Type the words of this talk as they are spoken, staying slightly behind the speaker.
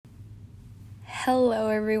Hello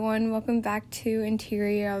everyone, welcome back to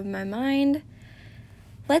Interior of My Mind.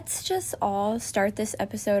 Let's just all start this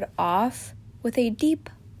episode off with a deep,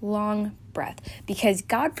 long breath, because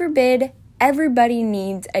God forbid everybody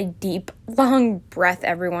needs a deep, long breath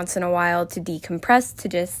every once in a while to decompress, to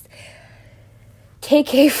just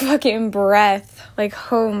take a fucking breath.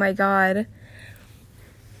 Like, oh my God.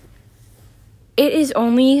 It is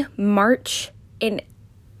only March and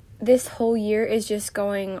this whole year is just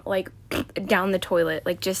going like down the toilet,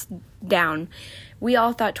 like just down. We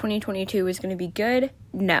all thought 2022 was going to be good.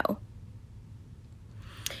 No.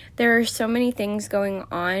 There are so many things going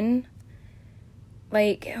on.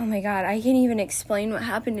 Like, oh my God, I can't even explain what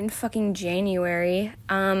happened in fucking January.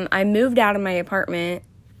 I moved out of my apartment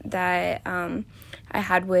that I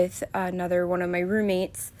had with another one of my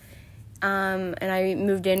roommates. And I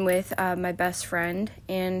moved in with my best friend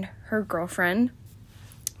and her girlfriend,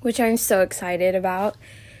 which I'm so excited about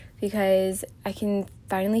because I can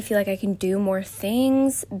finally feel like I can do more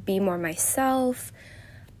things, be more myself,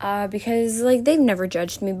 because, like, they've never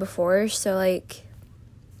judged me before, so, like,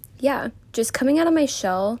 yeah, just coming out of my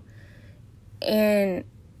shell and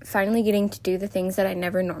finally getting to do the things that I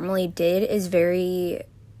never normally did is very,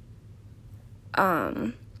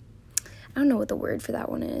 I don't know what the word for that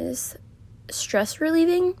one is, stress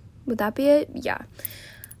relieving, would that be it? Yeah.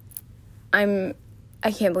 I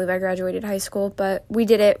can't believe I graduated high school, but we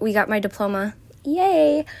did it. We got my diploma.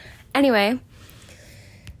 Yay! Anyway,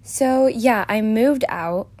 so yeah, I moved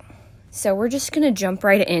out. So we're just gonna jump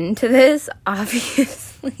right into this,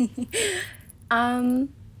 obviously. Yeah,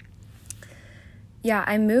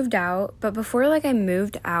 I moved out, but before, like, I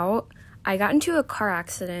moved out, I got into a car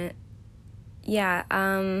accident. Yeah,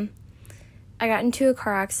 I got into a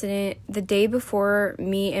car accident the day before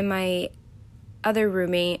me and my other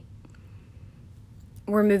roommate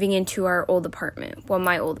were moving into our old apartment. Well,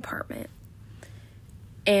 my old apartment.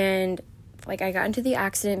 And, like, I got into the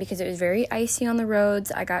accident because it was very icy on the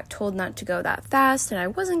roads. I got told not to go that fast, and I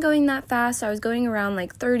wasn't going that fast. I was going around,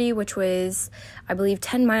 like, 30, which was, I believe,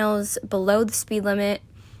 10 miles below the speed limit.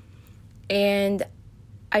 And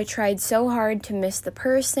I tried so hard to miss the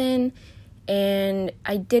person, and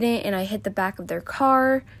I didn't, and I hit the back of their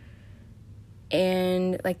car.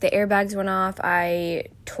 And, like, the airbags went off. I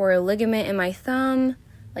tore a ligament in my thumb.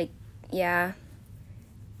 Like, yeah.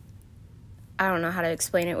 I don't know how to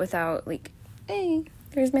explain it without, like, hey,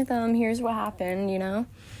 here's my thumb, here's what happened, you know?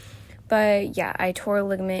 But, yeah, I tore a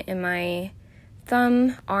ligament in my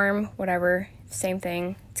thumb, arm, whatever, same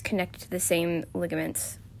thing. It's connected to the same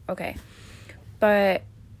ligaments. Okay. But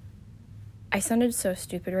I sounded so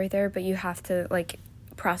stupid right there, but you have to, like,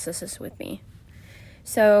 process this with me.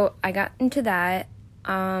 So I got into that.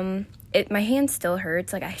 My hand still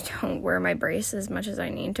hurts. Like, I don't wear my brace as much as I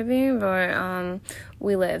need to be, but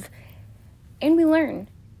we live and we learn.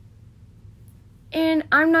 And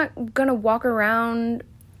I'm not gonna walk around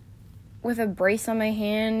with a brace on my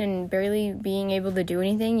hand and barely being able to do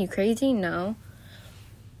anything. You crazy? No.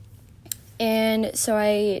 And so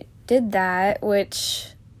I did that,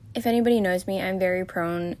 which, if anybody knows me, I'm very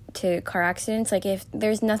prone to car accidents. Like, if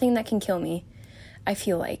there's nothing that can kill me, I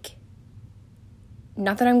feel like.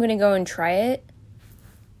 Not that I'm going to go and try it.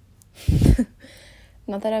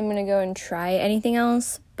 Not that I'm going to go and try anything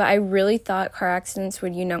else. But I really thought car accidents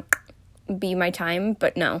would, be my time.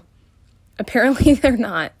 But no. Apparently they're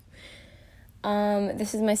not.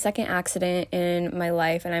 This is my second accident in my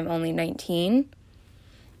life, and I'm only 19.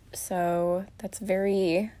 So that's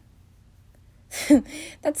very...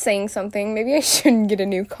 that's saying something. Maybe I shouldn't get a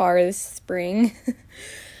new car this spring.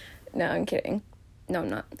 No, I'm kidding. No, I'm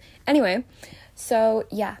not. Anyway, so,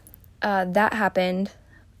 yeah, that happened.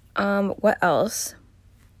 What else?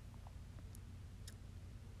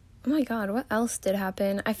 Oh my God, what else did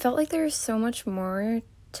happen? I felt like there was so much more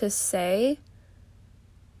to say.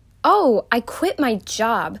 Oh, I quit my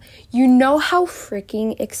job. You know how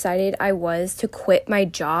freaking excited I was to quit my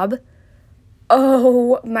job?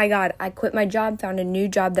 Oh my God, I quit my job, found a new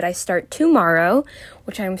job that I start tomorrow,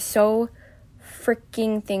 which I'm so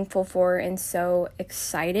freaking thankful for and so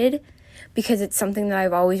excited because it's something that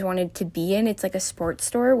I've always wanted to be in. It's like a sports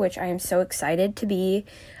store, which I am so excited to be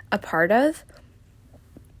a part of.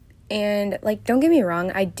 And, like, don't get me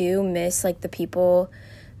wrong, I do miss, like, the people,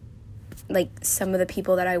 like, some of the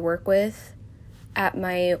people that I work with at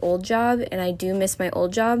my old job, and I do miss my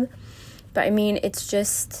old job. But I mean, it's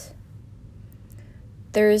just,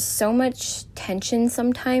 there's so much tension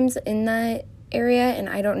sometimes in that area, and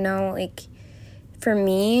I don't know, like, for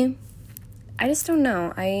me, I just don't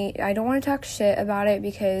know. I don't want to talk shit about it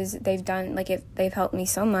because they've done, like, they've helped me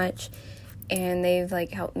so much, and they've,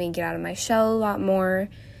 like, helped me get out of my shell a lot more.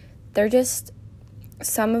 They're just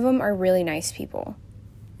some of them are really nice people.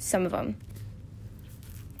 Some of them.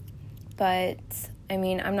 But, I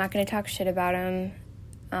mean, I'm not going to talk shit about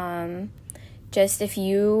them. Just if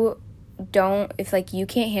you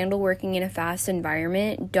can't handle working in a fast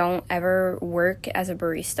environment, don't ever work as a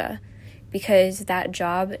barista, because that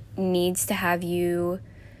job needs to have you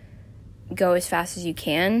go as fast as you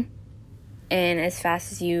can and as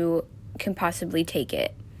fast as you can possibly take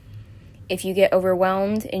it. If you get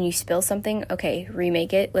overwhelmed and you spill something, okay,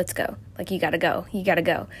 remake it, let's go. Like, you gotta go.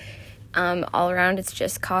 All around, it's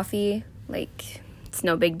just coffee. Like, it's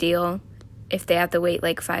no big deal. If they have to wait,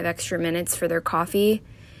 5 extra minutes for their coffee,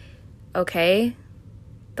 okay.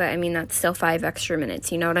 But, I mean, that's still 5 extra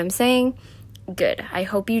minutes, you know what I'm saying? Good. I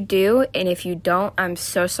hope you do, and if you don't, I'm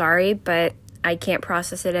so sorry, but I can't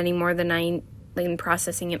process it any more than I'm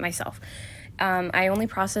processing it myself. I only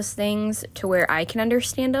process things to where I can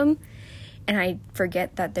understand them, and I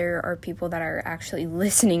forget that there are people that are actually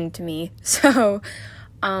listening to me. So,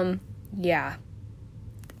 yeah.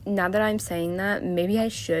 Now that I'm saying that, maybe I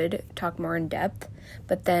should talk more in depth,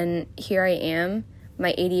 but then here I am,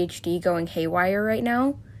 my ADHD going haywire right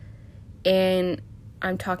now, and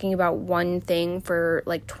I'm talking about one thing for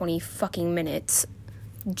 20 fucking minutes.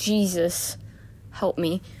 Jesus, help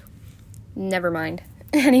me. Never mind.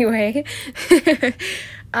 Anyway,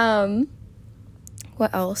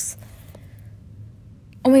 what else?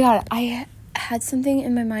 Oh my god, I had something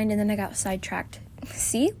in my mind and then I got sidetracked.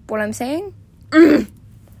 See what I'm saying?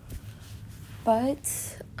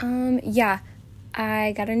 But, yeah,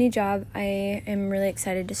 I got a new job. I am really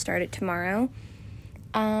excited to start it tomorrow.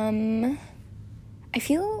 I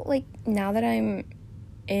feel like now that I'm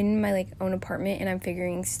in my, own apartment and I'm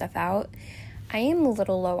figuring stuff out, I am a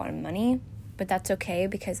little low on money, but that's okay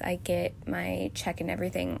because I get my check and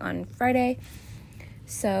everything on Friday.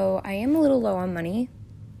 So I am a little low on money,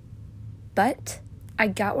 but I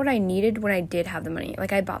got what I needed when I did have the money.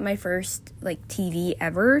 I bought my first, TV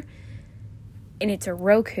ever, and it's a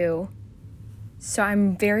Roku. So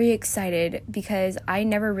I'm very excited because I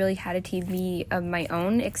never really had a TV of my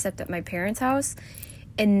own except at my parents' house.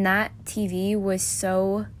 And that TV was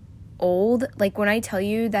so old. When I tell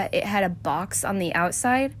you that it had a box on the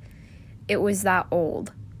outside, it was that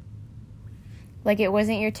old. It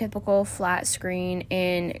wasn't your typical flat screen.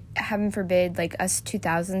 And heaven forbid, us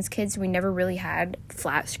 2000s kids, we never really had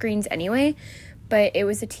flat screens anyway. But it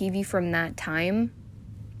was a TV from that time.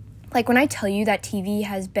 When I tell you that TV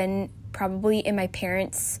has been probably in my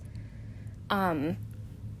parents'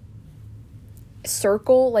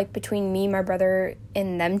 circle, between me, my brother,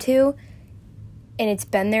 and them two, and it's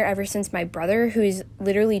been there ever since my brother, who's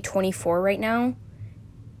literally 24 right now,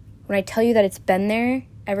 when I tell you that it's been there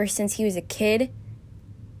ever since he was a kid,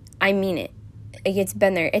 I mean it. It's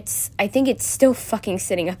been there. I think it's still fucking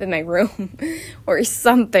sitting up in my room or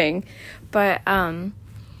something, but,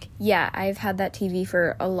 yeah, I've had that TV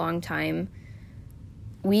for a long time.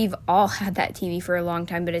 We've all had that TV for a long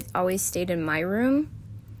time, but it's always stayed in my room.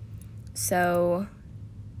 So,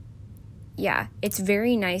 yeah, it's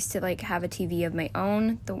very nice to, have a TV of my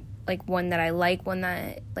own, one that I like, one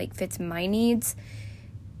that, fits my needs.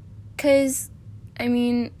 Because, I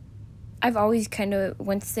mean, I've always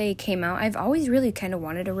once they came out, I've always really kind of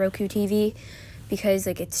wanted a Roku TV, because,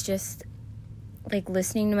 it's just,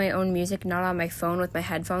 listening to my own music, not on my phone with my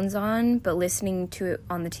headphones on, but listening to it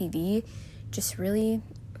on the TV, just really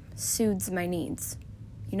soothes my needs.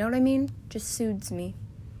 You know what I mean? Just soothes me.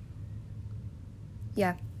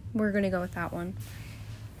 Yeah, we're gonna go with that one.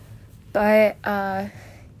 But,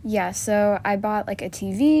 yeah, so I bought, a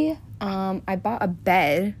TV. I bought a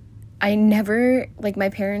bed. I never, my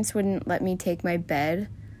parents wouldn't let me take my bed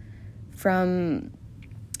from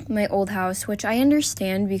my old house, which I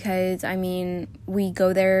understand because, I mean, we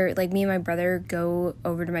go there, me and my brother go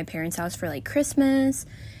over to my parents' house for, Christmas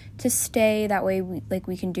to stay. That way,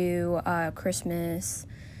 we can do, Christmas,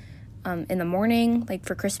 in the morning.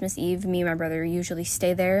 For Christmas Eve, me and my brother usually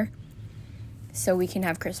stay there so we can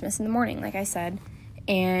have Christmas in the morning, like I said.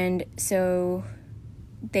 And so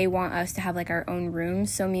they want us to have, our own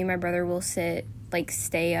rooms. So me and my brother will stay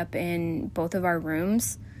up in both of our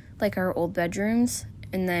rooms, our old bedrooms,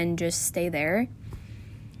 and then just stay there.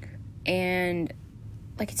 And,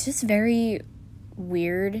 it's just very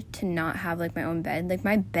weird to not have, my own bed.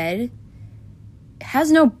 My bed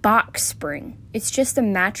has no box spring. It's just a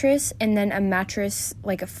mattress, and then a mattress,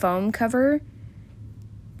 a foam cover.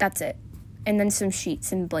 That's it. And then some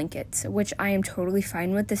sheets and blankets, which I am totally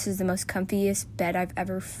fine with. This is the most comfiest bed I've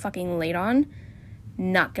ever fucking laid on.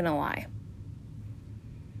 Not gonna lie.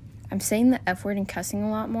 I'm saying the F word and cussing a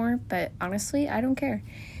lot more, but honestly, I don't care.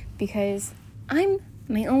 Because I'm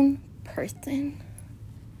my own person.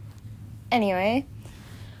 Anyway,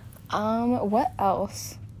 what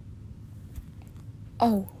else?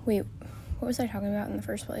 Oh, wait, what was I talking about in the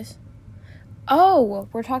first place? Oh,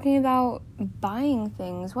 we're talking about buying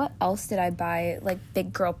things. What else did I buy? Like,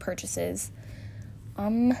 big girl purchases.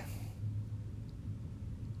 Do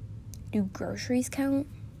groceries count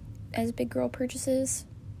as big girl purchases?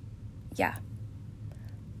 Yeah.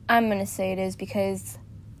 I'm gonna say it is because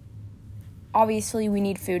obviously we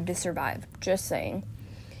need food to survive. Just saying.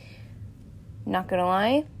 Not gonna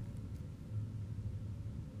lie.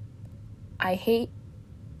 I hate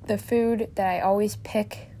the food that I always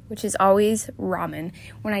pick, which is always ramen.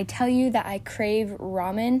 When I tell you that I crave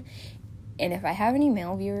ramen, and if I have any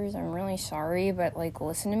male viewers, I'm really sorry, but, like,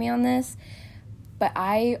 listen to me on this. But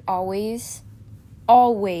I always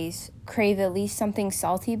crave at least something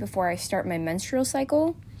salty before I start my menstrual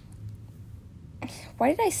cycle. Why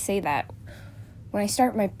did I say that? When I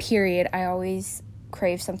start my period, I always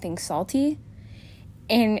crave something salty.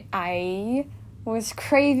 And I was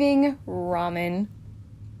craving ramen.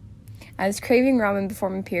 I was craving ramen before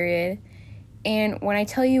my period. And when I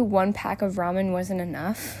tell you 1 pack of ramen wasn't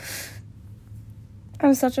enough,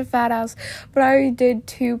 I'm such a fat ass, but I already did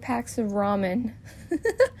 2 packs of ramen.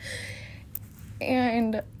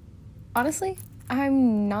 And honestly,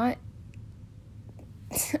 I'm not,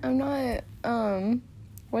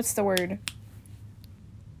 what's the word?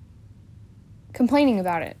 Complaining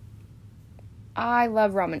about it. I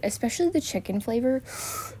love ramen, especially the chicken flavor.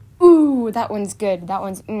 Ooh, that one's good. That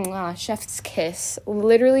one's, chef's kiss.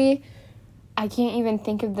 Literally, I can't even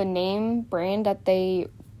think of the name brand that they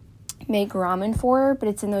make ramen for, but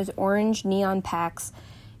it's in those orange neon packs,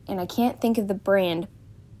 and I can't think of the brand,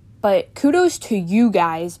 but kudos to you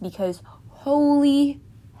guys, because holy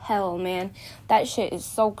hell, man, that shit is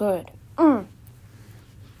so good.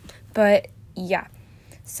 But yeah,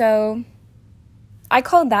 so I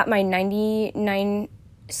called that my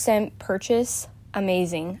 99-cent purchase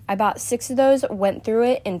amazing. I bought 6 of those, went through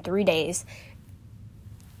it in 3 days.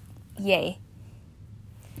 Yay.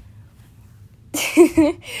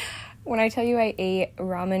 When I tell you I ate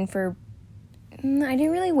ramen for, I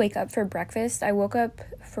didn't really wake up for breakfast. I woke up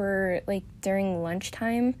for, like, during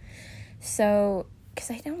lunchtime. So,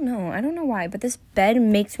 because I don't know why, but this bed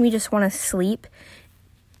makes me just want to sleep.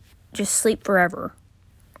 Just sleep forever.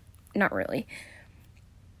 Not really.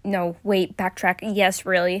 No, wait, backtrack. Yes,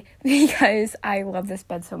 really. Because I love this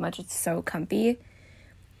bed so much. It's so comfy.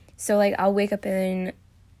 So, like, I'll wake up in,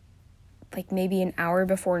 like, maybe an hour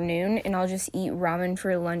before noon, and I'll just eat ramen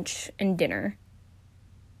for lunch and dinner.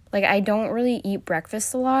 Like, I don't really eat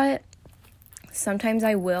breakfast a lot. Sometimes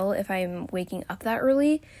I will if I'm waking up that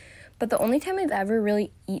early. But the only time I've ever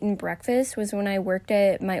really eaten breakfast was when I worked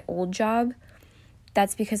at my old job.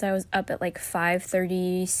 That's because I was up at, like,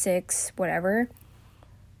 5:30, 6, whatever.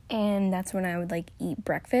 And that's when I would, like, eat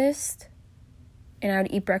breakfast. And I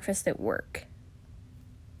would eat breakfast at work.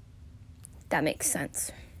 That makes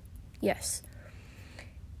sense. Yes.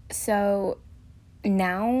 So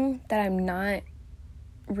now that I'm not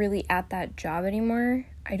really at that job anymore,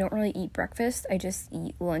 I don't really eat breakfast. I just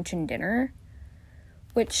eat lunch and dinner,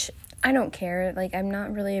 which I don't care. Like, I'm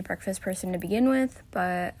not really a breakfast person to begin with,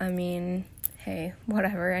 but I mean, hey,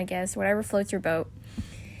 whatever, I guess. Whatever floats your boat.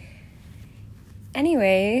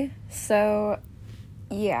 Anyway, so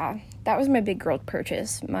yeah, that was my big girl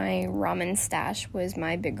purchase. My ramen stash was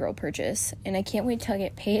my big girl purchase, and I can't wait till I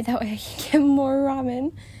get paid. That way I can get more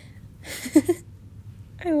ramen.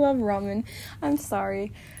 I love ramen. I'm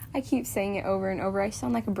sorry. I keep saying it over and over. I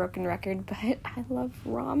sound like a broken record, but I love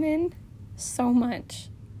ramen so much.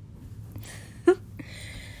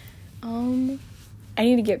 I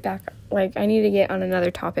need to get back, like, I need to get on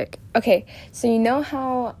another topic. Okay, so you know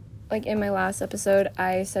how, like, in my last episode,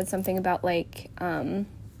 I said something about, like,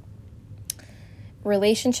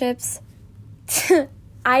 relationships.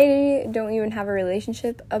 I don't even have a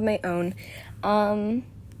relationship of my own.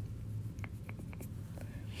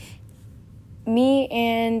 Me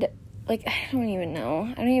and, like, I don't even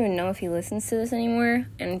know if he listens to this anymore,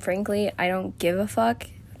 and frankly, I don't give a fuck,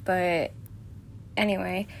 but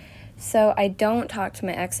anyway, so I don't talk to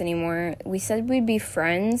my ex anymore. We said we'd be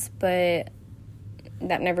friends, but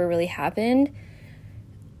that never really happened.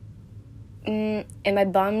 Am I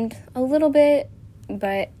bummed? A little bit,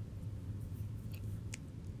 but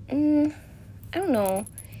I don't know.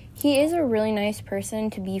 He is a really nice person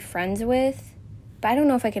to be friends with, but I don't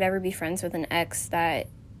know if I could ever be friends with an ex that,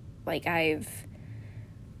 like, I've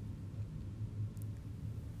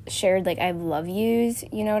shared, like, I love yous,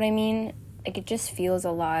 you know what I mean? Like, it just feels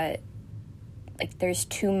a lot, like, there's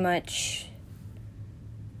too much,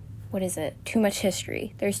 too much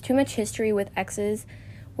history. There's too much history with exes,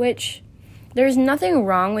 which there's nothing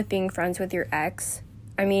wrong with being friends with your ex.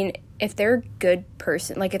 I mean, if they're a good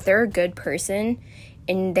person,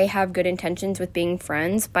 and they have good intentions with being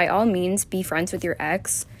friends, by all means, be friends with your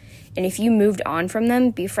ex. And if you moved on from them,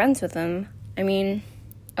 be friends with them. I mean,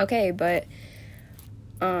 okay, but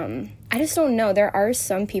I just don't know. There are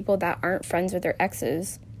some people that aren't friends with their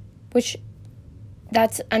exes, which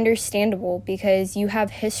that's understandable because you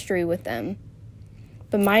have history with them.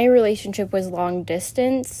 But my relationship was long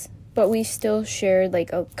distance, but we still shared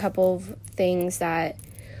like a couple of things that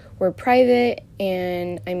were private,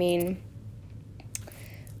 and I mean,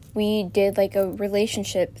 we did like a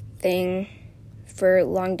relationship thing for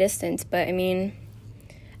long distance, but I mean,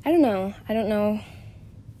 I don't know.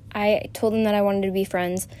 I told him that I wanted to be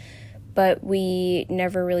friends, but we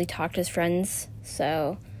never really talked as friends,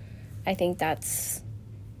 so I think that's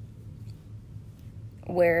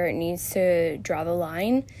where it needs to draw the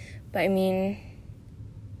line. But I mean,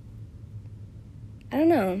 I don't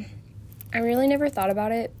know. I really never thought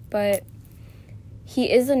about it, but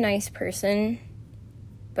he is a nice person,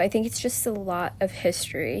 but I think it's just a lot of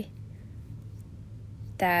history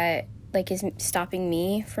that like is stopping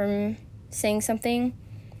me from saying something.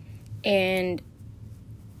 And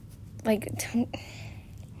like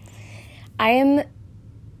I am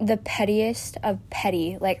the pettiest of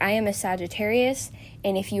petty. Like, I am a Sagittarius,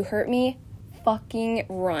 and if you hurt me, fucking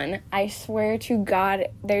run. I swear to God,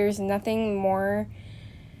 there's nothing more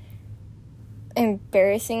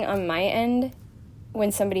embarrassing on my end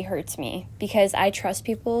when somebody hurts me, because I trust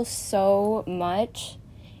people so much,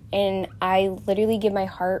 and I literally give my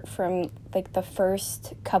heart from like the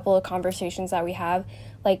first couple of conversations that we have.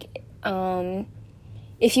 Like,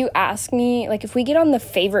 if you ask me, like, if we get on the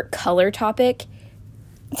favorite color topic,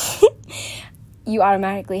 you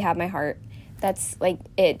automatically have my heart. That's like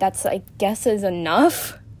it. That's, I guess, is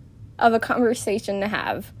enough of a conversation to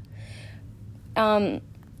have.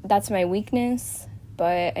 That's my weakness,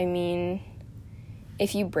 but I mean,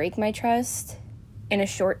 if you break my trust in a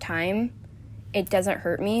short time, it doesn't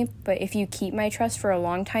hurt me. But if you keep my trust for a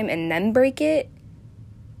long time and then break it,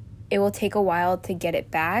 it will take a while to get it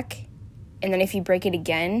back. And then if you break it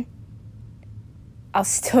again, I'll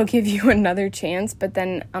still give you another chance, but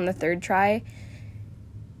then on the third try,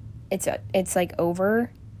 it's like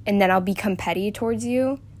over, and then I'll become petty towards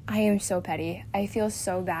you. I am so petty. I feel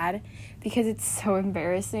so bad because it's so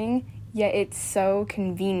embarrassing, yet it's so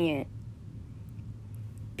convenient.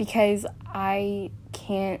 Because I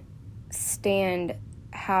can't stand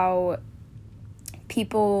how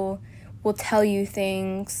people will tell you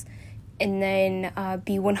things and then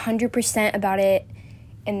be 100% about it,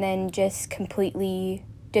 and then just completely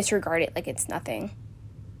disregard it like it's nothing.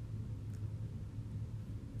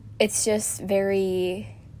 It's just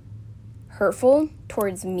very hurtful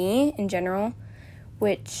towards me in general,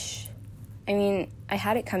 which, I mean, I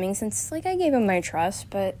had it coming since, like, I gave him my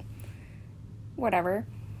trust, but whatever.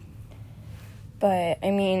 But,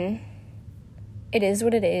 I mean, it is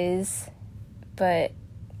what it is, but,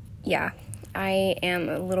 yeah, I am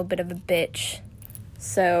a little bit of a bitch,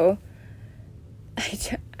 so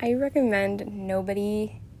I recommend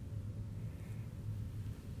nobody.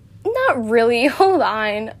 Not really. Hold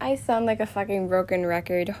on. I sound like a fucking broken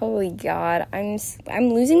record. Holy God. I'm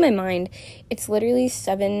losing my mind. It's literally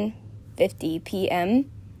 7:50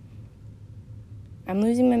 p.m. I'm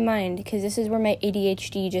losing my mind because this is where my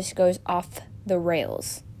ADHD just goes off the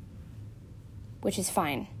rails, which is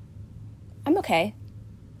fine. I'm okay.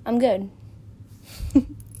 I'm good.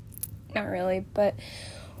 Not really, but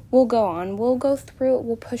we'll go on. We'll go through it.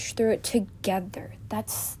 We'll push through it together.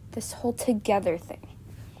 That's this whole together thing.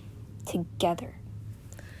 Together.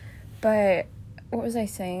 But what was I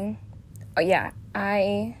saying? Oh yeah,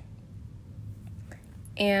 I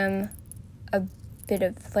am a bit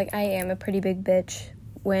of, like, I am a pretty big bitch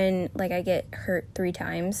when, like, I get hurt 3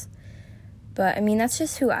 times. But I mean, that's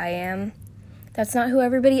just who I am. That's not who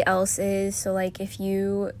everybody else is. So like, if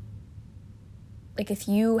you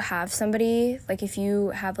have somebody, like if you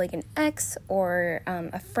have like an ex or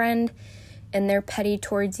a friend and they're petty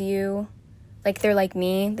towards you, like they're like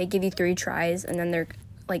me, they give you 3 tries and then they're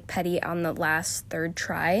like petty on the last 3rd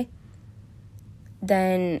try,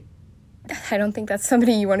 then I don't think that's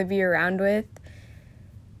somebody you want to be around with,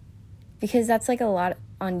 because that's like a lot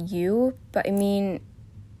on you. But I mean,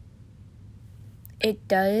 it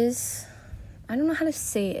does, I don't know how to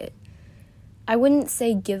say it. I wouldn't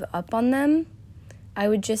say give up on them. I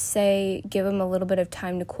would just say give them a little bit of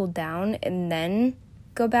time to cool down and then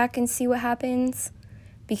go back and see what happens.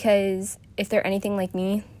 Because if they're anything like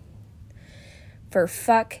me, for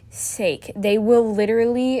fuck's sake, they will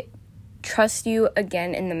literally trust you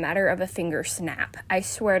again in the matter of a finger snap. I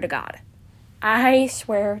swear to God. I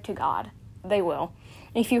swear to God, they will.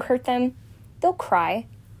 And if you hurt them, they'll cry.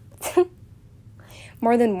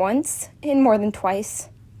 More than once and more than twice.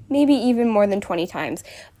 Maybe even more than 20 times.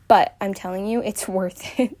 But I'm telling you, it's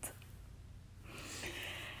worth it.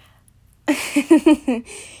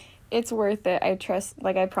 It's worth it. I trust,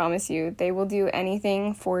 like I promise you. They will do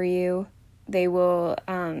anything for you. They will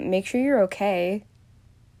make sure you're okay.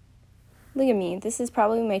 Look at me. This is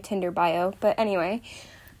probably my Tinder bio. But anyway,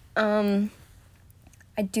 I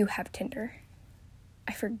do have Tinder.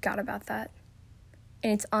 I forgot about that.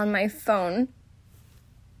 And it's on my phone.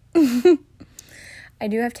 I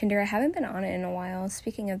do have Tinder. I haven't been on it in a while.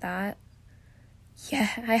 Speaking of that, yeah,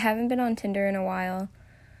 I haven't been on Tinder in a while.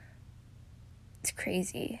 It's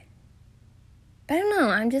crazy. But I don't know.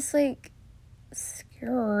 I'm just, like,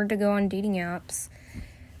 scared to go on dating apps.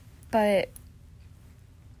 But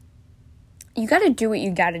you gotta do what you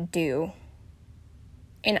gotta do.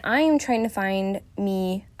 And I am trying to find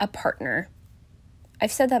me a partner.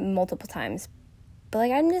 I've said that multiple times. But,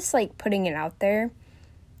 like, I'm just, like, putting it out there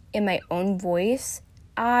in my own voice.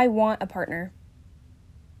 I want a partner.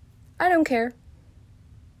 I don't care.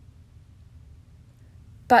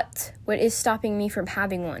 But what is stopping me from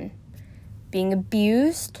having one? Being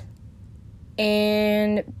abused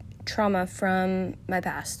and trauma from my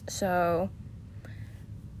past. So,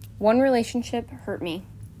 one relationship hurt me.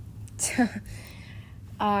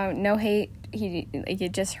 No hate.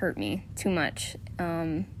 It just hurt me too much.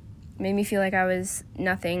 Made me feel like I was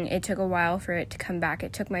nothing. It took a while for it to come back.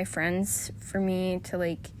 It took my friends for me to,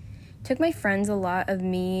 like, took my friends a lot of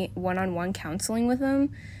me one-on-one counseling with them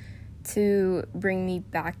to bring me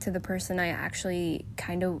back to the person I actually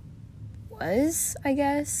kind of was, I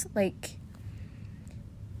guess. Like,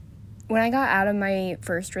 when I got out of my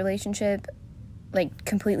first relationship, like,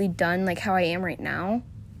 completely done, like how I am right now,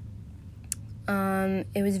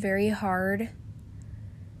 it was very hard.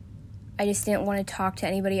 I just didn't want to talk to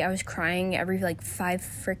anybody. I was crying every, like, 5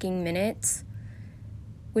 freaking minutes,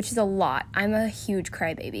 which is a lot. I'm a huge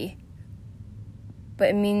crybaby, but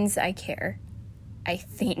it means I care, I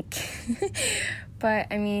think. But,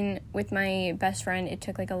 I mean, with my best friend, it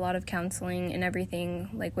took, like, a lot of counseling and everything,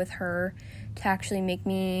 like, with her to actually make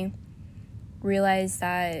me realize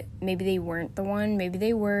that maybe they weren't the one. Maybe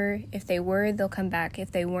they were. If they were, they'll come back.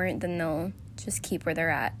 If they weren't, then they'll just keep where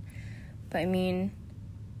they're at. But, I mean,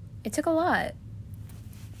 it took a lot.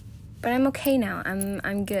 But I'm okay now.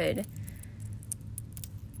 I'm good.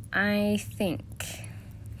 I think.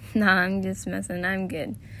 Nah, I'm just messing. I'm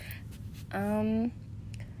good.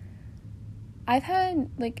 I've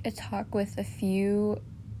had, like, a talk with a few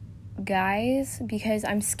guys because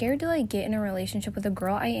I'm scared to, like, get in a relationship with a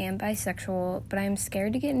girl. I am bisexual, but I'm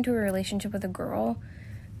scared to get into a relationship with a girl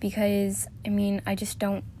because, I mean, I just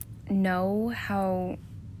don't know how,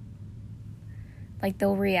 like,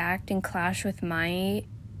 they'll react and clash with my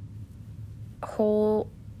whole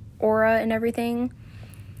aura and everything.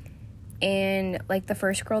 And, like, the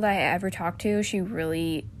first girl that I ever talked to, she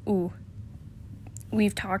really,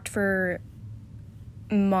 we've talked for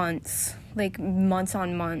months, like, months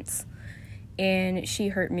on months, and she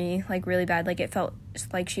hurt me, like, really bad. Like, it felt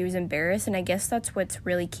like she was embarrassed, and I guess that's what's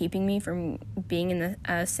really keeping me from being in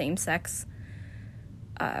the same-sex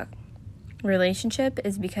relationship,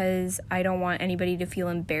 is because I don't want anybody to feel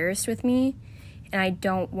embarrassed with me, and I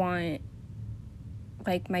don't want,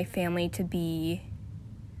 like, my family to be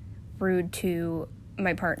rude to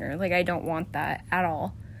my partner. Like, I don't want that at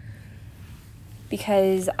all,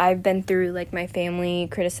 because I've been through, like, my family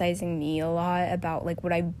criticizing me a lot about, like,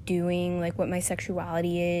 what I'm doing, like, what my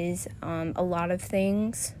sexuality is, a lot of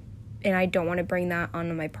things, and I don't want to bring that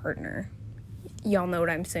onto my partner. Y'all know what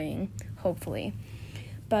I'm saying, hopefully.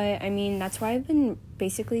 But, I mean, that's why I've been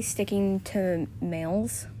basically sticking to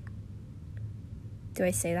males. Do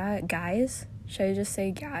I say that? Guys? Should I just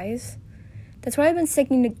say guys? That's why I've been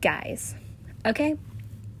sticking to guys, okay?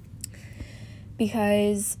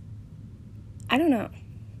 Because I don't know,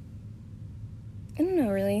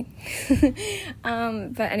 really.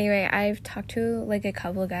 But anyway, I've talked to, like, a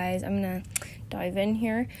couple of guys. I'm gonna dive in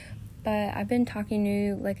here. But I've been talking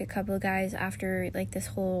to, like, a couple of guys after, like, this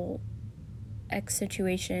whole ex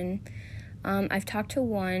situation. I've talked to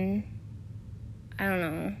one. I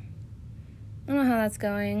don't know how that's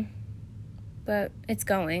going, but it's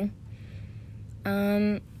going.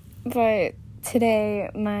 But today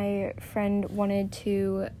my friend wanted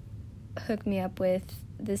to hook me up with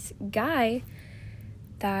this guy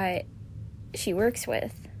that she works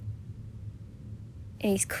with.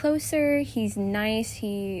 And he's closer, he's nice,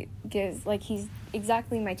 he gives, like, he's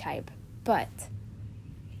exactly my type. But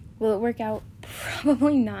will it work out?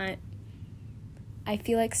 Probably not. I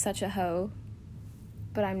feel like such a hoe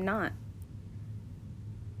but I'm not.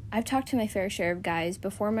 I've talked to my fair share of guys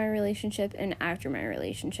before my relationship and after my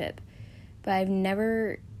relationship, but I've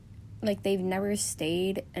never, they've never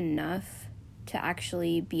stayed enough to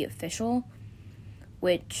actually be official,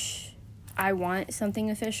 which I want something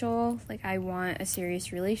official. I want a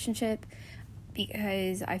serious relationship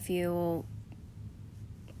because I feel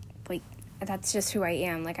like that's just who I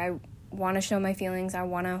am. I want to show my feelings. I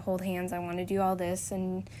want to hold hands. I want to do all this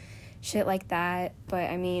and shit like that. But,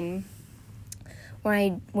 I mean,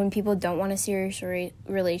 when people don't want a serious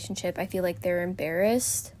relationship, I feel like they're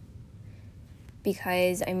embarrassed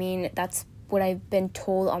because, I mean, that's what I've been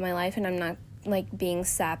told all my life, and I'm not, being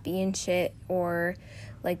sappy and shit or,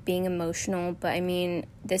 being emotional, but, I mean,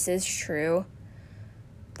 this is true.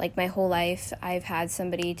 My whole life, I've had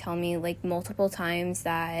somebody tell me, multiple times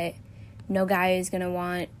that no guy is gonna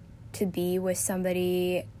want to be with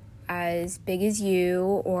somebody as big as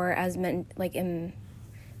you or as mentally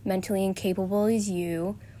incapable as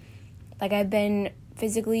you. I've been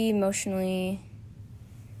physically, emotionally,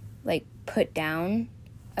 put down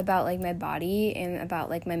about, my body and about,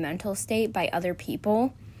 my mental state by other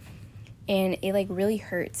people. And it, really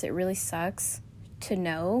hurts. It really sucks to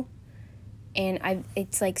know. And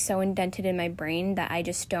it's, so indented in my brain that I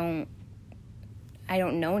don't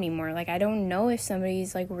know anymore. I don't know if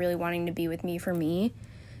somebody's, really wanting to be with me for me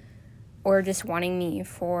or just wanting me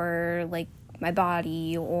for, my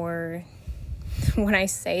body, or when I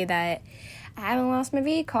say that I haven't lost my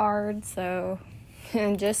V card, so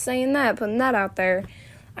I'm just saying that, putting that out there.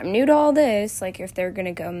 I'm new to all this, if they're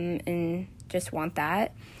gonna come and just want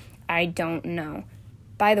that, I don't know.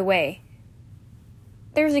 By the way,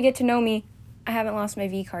 there's a get to know me. I haven't lost my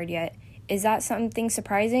V card yet. Is that something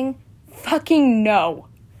surprising? Fucking no.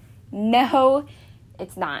 No,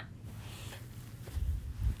 it's not.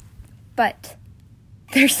 But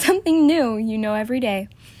there's something new, every day.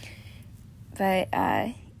 But,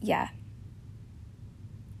 yeah.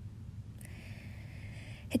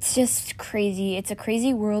 It's just crazy. It's a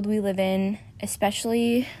crazy world we live in,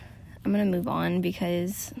 especially, I'm going to move on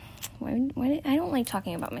because I don't like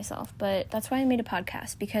talking about myself, but that's why I made a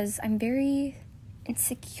podcast, because I'm very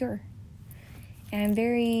insecure. And I'm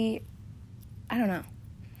very, I don't know.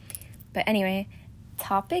 But anyway,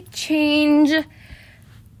 topic change.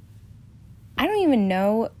 I don't even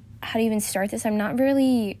know how to even start this. I'm not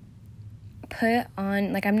really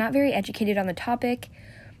I'm not very educated on the topic,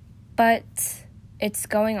 but it's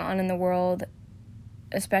going on in the world,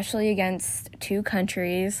 especially against two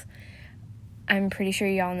countries. I'm pretty sure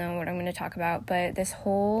y'all know what I'm going to talk about, but this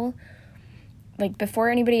whole, before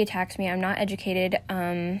anybody attacks me, I'm not educated,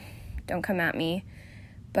 don't come at me,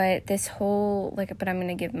 but this whole, but I'm going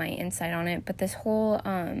to give my insight on it, but this whole,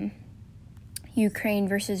 Ukraine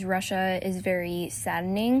versus Russia is very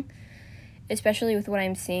saddening, especially with what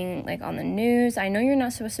I'm seeing, on the news. I know you're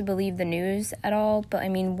not supposed to believe the news at all, but, I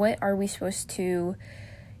mean, what are we supposed to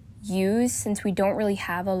use since we don't really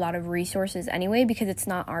have a lot of resources anyway, because it's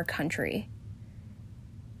not our country.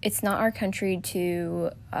 It's not our country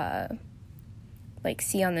to,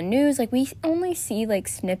 see on the news. We only see,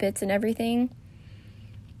 snippets and everything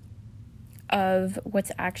of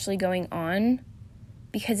what's actually going on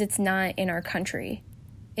because it's not in our country.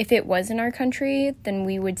 If it was in our country, then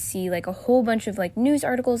we would see, a whole bunch of, news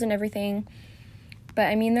articles and everything. But,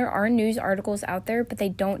 I mean, there are news articles out there, but they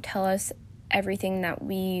don't tell us everything that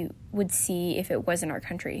we would see if it was in our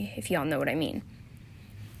country, if y'all know what I mean.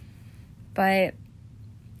 But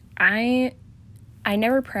I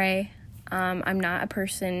never pray. I'm not a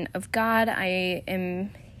person of God. I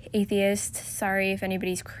am atheist. Sorry if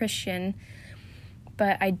anybody's Christian.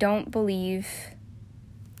 But I don't believe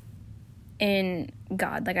in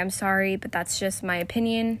God. I'm sorry, but that's just my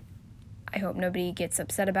opinion. I hope nobody gets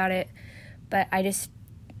upset about it. But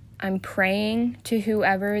I'm praying to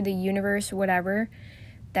whoever, the universe, whatever,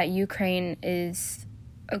 that Ukraine is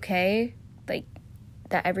okay,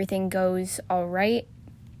 that everything goes all right.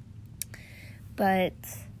 But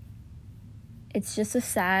it's just a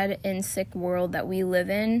sad and sick world that we live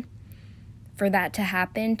in. For that to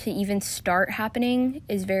happen, to even start happening,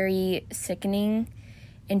 is very sickening.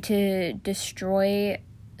 And to destroy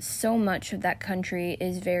so much of that country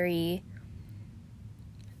is very,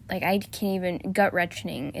 I can't even,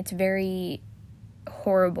 gut-wrenching. It's very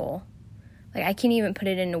horrible. I can't even put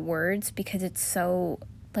it into words because it's so,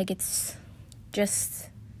 it's just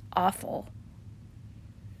awful.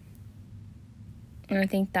 And I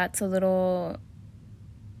think that's a little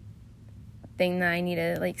thing that I need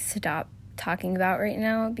to, stop talking about right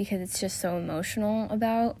now because it's just so emotional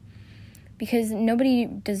about. Because nobody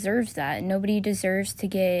deserves that. Nobody deserves to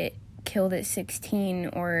get killed at 16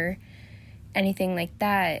 or anything like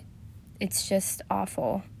that. It's just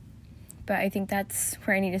awful. But I think that's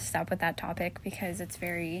where I need to stop with that topic, because it's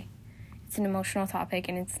an emotional topic,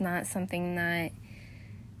 and it's not something that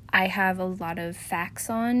I have a lot of facts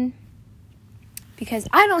on, because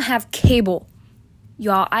I don't have cable,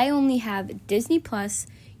 y'all. I only have Disney Plus,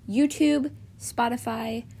 YouTube,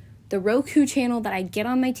 Spotify, the Roku channel that I get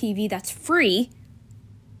on my TV that's free.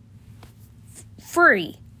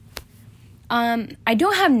 I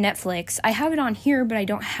don't have Netflix. I have it on here, but I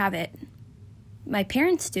don't have it. My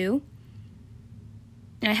parents do.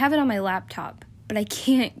 And I have it on my laptop, but I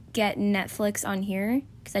can't get Netflix on here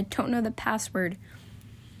because I don't know the password.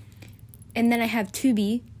 And then I have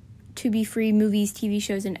Tubi free movies, TV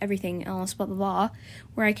shows, and everything else, blah, blah, blah,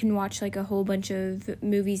 where I can watch like a whole bunch of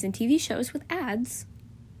movies and TV shows with ads,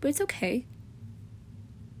 but it's okay.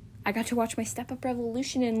 I got to watch my Step Up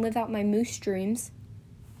Revolution and live out my moose dreams,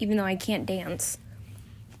 even though I can't dance,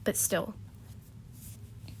 but still.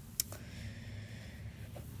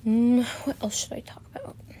 What else should I talk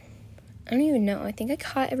about? I don't even know. I think I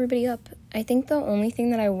caught everybody up. I think the only thing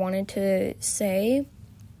that I wanted to say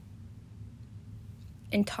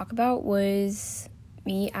and talk about was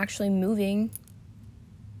me actually moving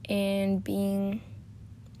and being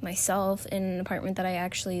myself in an apartment that I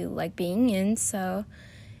actually like being in. So,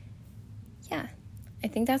 yeah. I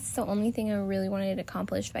think that's the only thing I really wanted to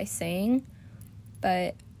accomplish by saying.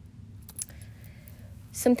 But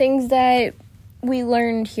some things that we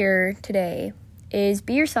learned here today is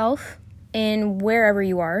be yourself and wherever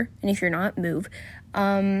you are. And if you're not, move.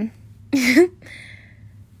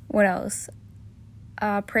 What else?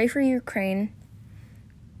 Pray for Ukraine.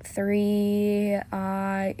 3,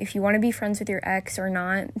 if you want to be friends with your ex or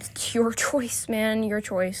not, it's your choice, man, your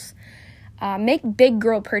choice. Make big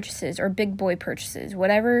girl purchases or big boy purchases,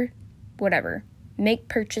 whatever. Make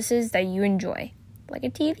purchases that you enjoy, like a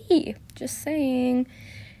TV, just saying.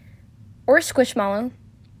 Or a Squishmallow.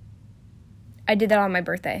 I did that on my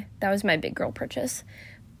birthday. That was my big girl purchase.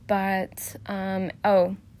 But,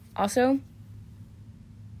 also,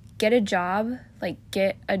 get a job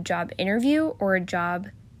interview or a job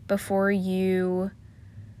before you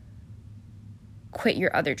quit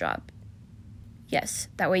your other job. Yes,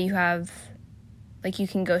 that way you have, you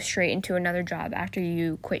can go straight into another job after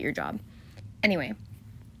you quit your job. Anyway,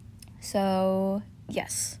 so,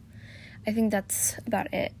 yes, I think that's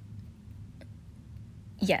about it.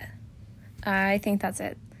 Yeah, I think that's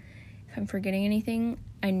it. If I'm forgetting anything,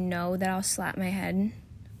 I know that I'll slap my head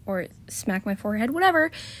or smack my forehead,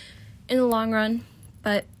 whatever, in the long run.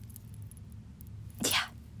 But, yeah.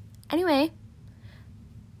 Anyway.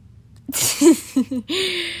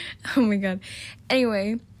 Oh my god.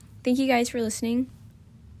 Anyway, thank you guys for listening.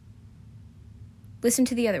 Listen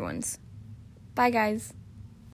to the other ones. Bye, guys.